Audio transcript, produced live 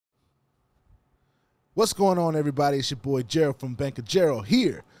What's going on, everybody? It's your boy Gerald from Bank of Gerald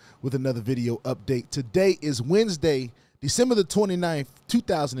here with another video update. Today is Wednesday, December the 29th,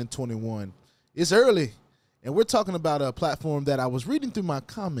 2021. It's early, and we're talking about a platform that I was reading through my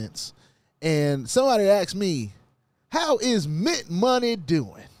comments, and somebody asked me, how is MINTMONEY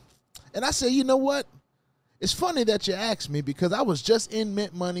doing? And I said, you know what? It's funny that you asked me because I was just in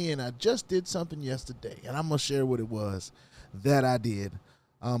MINTMONEY and I just did something yesterday, and I'm going to share what it was that I did.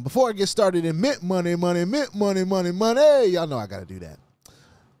 Before I get started in MINTMONEY, money, y'all know I got to do that.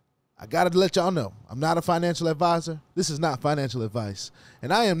 I got to let y'all know, I'm not a financial advisor. This is not financial advice,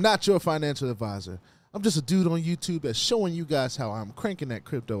 and I am not your financial advisor. I'm just a dude on YouTube that's showing you guys how I'm cranking that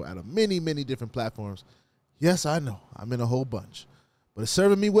crypto out of many, many different platforms. Yes, I know, I'm in a whole bunch, but it's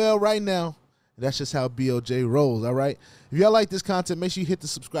serving me well right now. And that's just how BOJ rolls, all right? If y'all like this content, make sure you hit the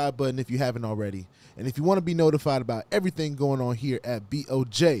subscribe button if you haven't already. And if you want to be notified about everything going on here at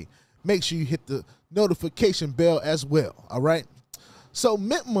BOJ, make sure you hit the notification bell as well, all right? So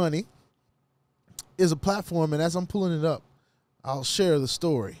MINTMONEY is a platform, and as I'm pulling it up, I'll share the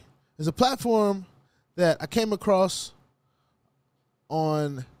story. It's a platform that I came across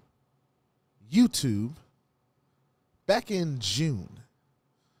on YouTube back in June.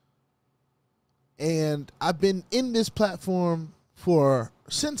 And I've been in this platform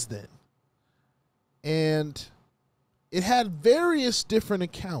since then. And it had various different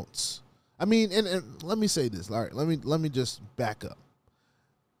accounts. I mean, and let me say this. All right, let me just back up.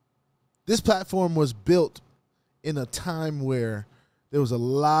 This platform was built in a time where there was a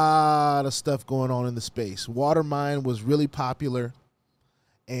lot of stuff going on in the space. Watermine was really popular,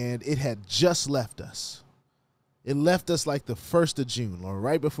 and it had just left us. It left us like the 1st of June, or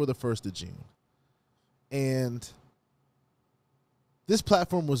right before the 1st of June. And this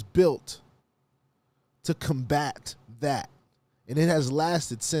platform was built to combat that. And it has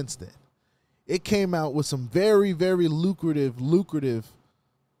lasted since then. It came out with some very, very lucrative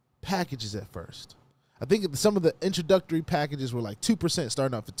packages at first. I think some of the introductory packages were like 2%,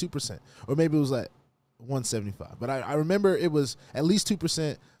 starting off at 2%. Or maybe it was like 175. But I remember it was at least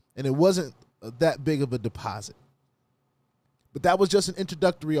 2%, and it wasn't that big of a deposit. But that was just an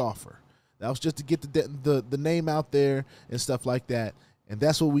introductory offer. That was just to get the name out there and stuff like that. And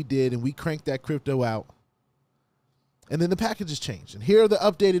that's what we did, and we cranked that crypto out. And then the packages changed. And here are the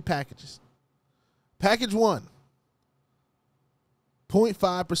updated packages. Package 1,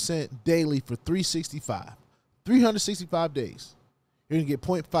 0.5% daily for 365 days. You're going to get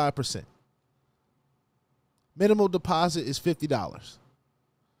 0.5%. Minimal deposit is $50.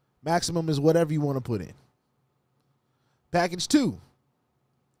 Maximum is whatever you want to put in. Package 2.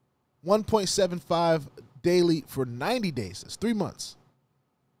 1.75 daily for 90 days. That's 3 months,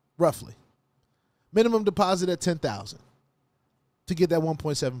 roughly. Minimum deposit at $10,000 to get that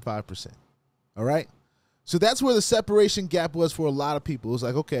 1.75%. All right? So that's where the separation gap was for a lot of people. It was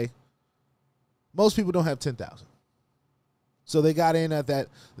like, okay, most people don't have $10,000. So they got in at that.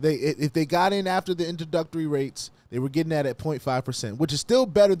 If they got in after the introductory rates, they were getting that at 0.5%, which is still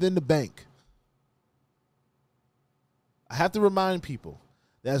better than the bank. I have to remind people,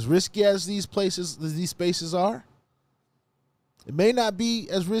 as risky as these spaces are, it may not be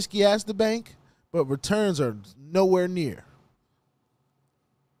as risky as the bank, but returns are nowhere near.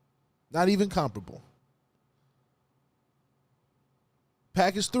 Not even comparable.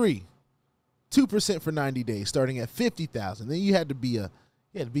 Package 3, 2% for 90 days, starting at $50,000. Then you had to be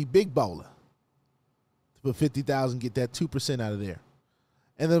big baller to put $50,000, get that 2% out of there.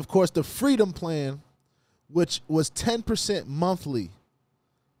 And then of course the Freedom Plan, which was 10% monthly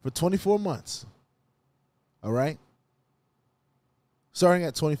for 24 months, all right? Starting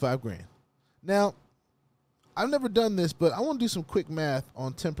at 25 grand. Now, I've never done this, but I want to do some quick math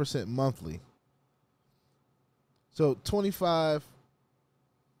on 10% monthly. So 25,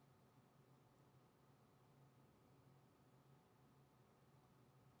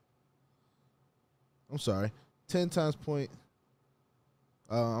 I'm sorry, 10 times point,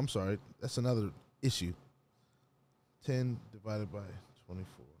 I'm sorry, that's another issue. 10 divided by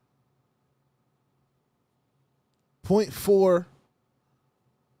 24. 0.4.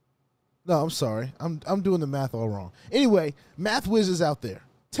 No, I'm sorry. I'm doing the math all wrong. Anyway, math whizzes out there.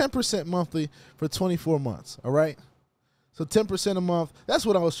 10% monthly for 24 months, all right? So 10% a month, that's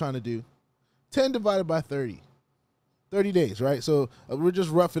what I was trying to do. 10 divided by 30. 30 days, right? So we're just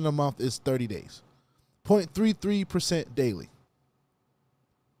roughing a month is 30 days. 0.33% daily.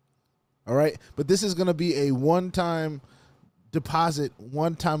 All right? But this is going to be a one-time deposit,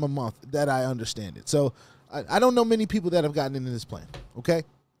 one time a month that I understand it. So I don't know many people that have gotten into this plan, okay?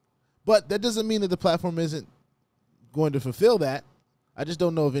 But that doesn't mean that the platform isn't going to fulfill that. I just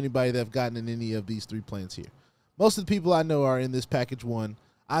don't know of anybody that have gotten in any of these 3 plans here. Most of the people I know are in this package 1.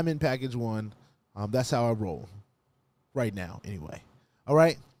 I'm in package 1. That's how I roll right now anyway. All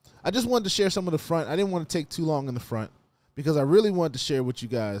right. I just wanted to share some of the front. I didn't want to take too long in the front because I really wanted to share with you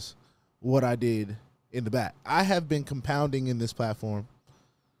guys what I did in the back. I have been compounding in this platform.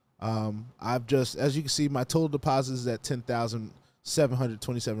 I've just, as you can see, my total deposit is at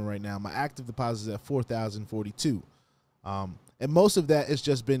 10,727 right now. My active deposit is at 4,042. And most of that has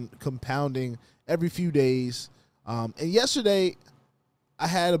just been compounding every few days. And yesterday I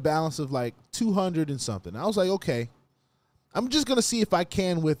had a balance of like 200 and something. I was like, okay, I'm just going to see if I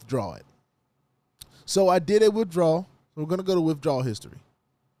can withdraw it. So I did a withdrawal. We're going to go to withdrawal history.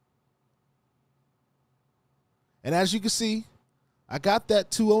 And as you can see, I got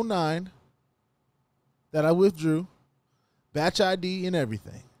that 209 that I withdrew, batch ID and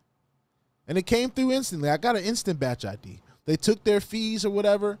everything. And it came through instantly. I got an instant batch ID. They took their fees or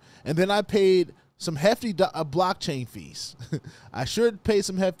whatever, and then I paid some hefty blockchain fees. I should pay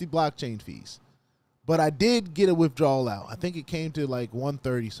some hefty blockchain fees. But I did get a withdrawal out. I think it came to like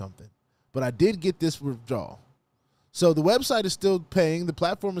 130 something. But I did get this withdrawal. So the website is still paying. The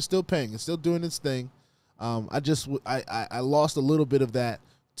platform is still paying. It's still doing its thing. I lost a little bit of that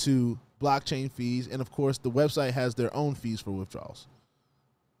to blockchain fees, and of course the website has their own fees for withdrawals.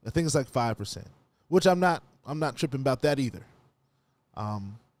 I think it's like 5%, which I'm not tripping about that either.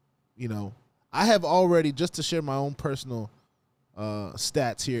 You know, I have already, just to share my own personal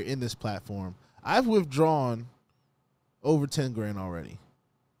stats here in this platform, I've withdrawn over 10 grand already.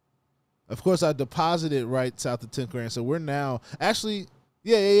 Of course, I deposited right south of 10 grand, so we're now actually.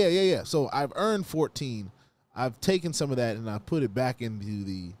 Yeah. So I've earned 14. I've taken some of that and I put it back into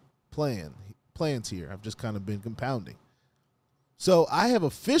the plans here. I've just kind of been compounding. So I have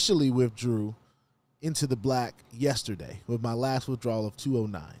officially withdrew into the black yesterday with my last withdrawal of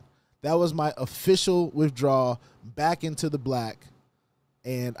 209. That was my official withdrawal back into the black,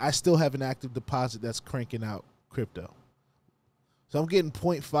 and I still have an active deposit that's cranking out crypto. So I'm getting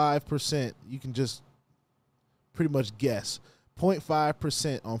 0.5%. You can just pretty much guess.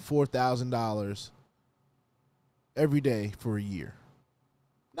 0.5% on $4,000 every day for a year.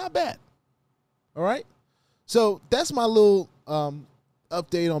 Not bad. All right. So that's my little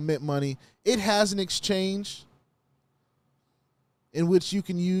update on Mint Money. It has an exchange in which you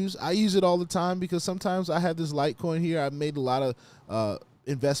can use. I use it all the time because sometimes I have this Litecoin here. I've made a lot of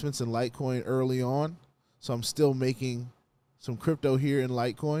investments in Litecoin early on. So I'm still making some crypto here in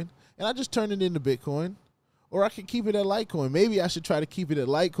Litecoin. And I just turn it into Bitcoin. Or I could keep it at Litecoin. Maybe I should try to keep it at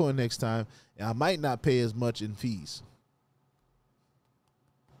Litecoin next time, and I might not pay as much in fees.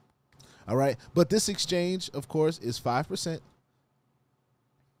 All right. But this exchange, of course, is 5%.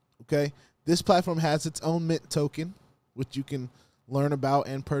 Okay. This platform has its own mint token, which you can learn about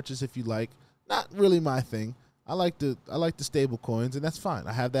and purchase if you like. Not really my thing. I like the stable coins, and that's fine.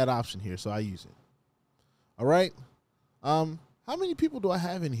 I have that option here, so I use it. All right. How many people do I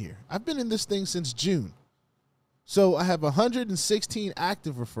have in here? I've been in this thing since June. So I have 116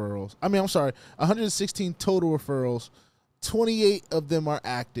 active referrals. 116 total referrals. 28 of them are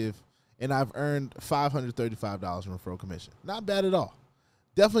active, and I've earned $535 in referral commission. Not bad at all.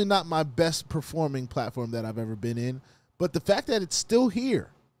 Definitely not my best performing platform that I've ever been in, but the fact that it's still here,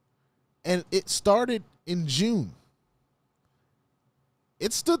 and it started in June,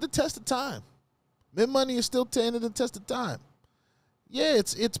 it stood the test of time. Mint Money is still standing the test of time. Yeah,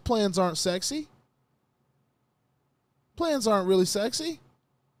 its plans aren't sexy. Plans aren't really sexy,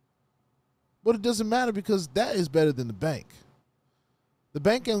 but it doesn't matter because that is better than the bank. The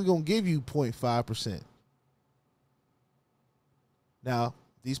bank ain't going to give you 0.5%. Now,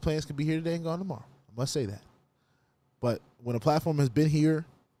 these plans can be here today and gone tomorrow. I must say that. But when a platform has been here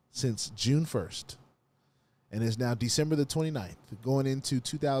since June 1st and is now December the 29th, going into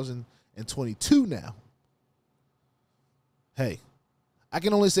 2022 now, hey, I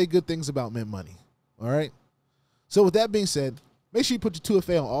can only say good things about Mint Money. All right? So with that being said, make sure you put your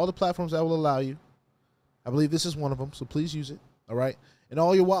 2FA on all the platforms that will allow you. I believe this is one of them, so please use it, all right? And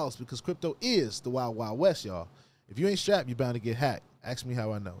all your wallets, because crypto is the wild, wild west, y'all. If you ain't strapped, you're bound to get hacked. Ask me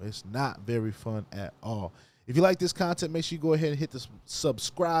how I know. It's not very fun at all. If you like this content, make sure you go ahead and hit the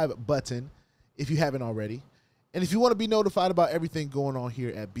subscribe button if you haven't already. And if you want to be notified about everything going on here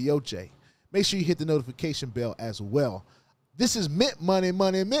at BOJ, make sure you hit the notification bell as well. This is Mint Money,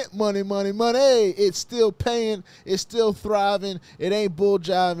 Mint Money. It's still paying. It's still thriving. It ain't bull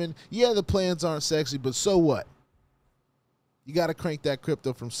jiving. Yeah, the plans aren't sexy, but so what? You got to crank that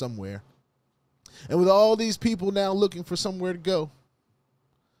crypto from somewhere. And with all these people now looking for somewhere to go,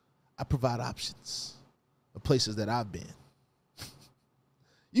 I provide options of places that I've been.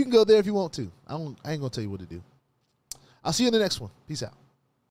 You can go there if you want to. I ain't gonna tell you what to do. I'll see you in the next one. Peace out.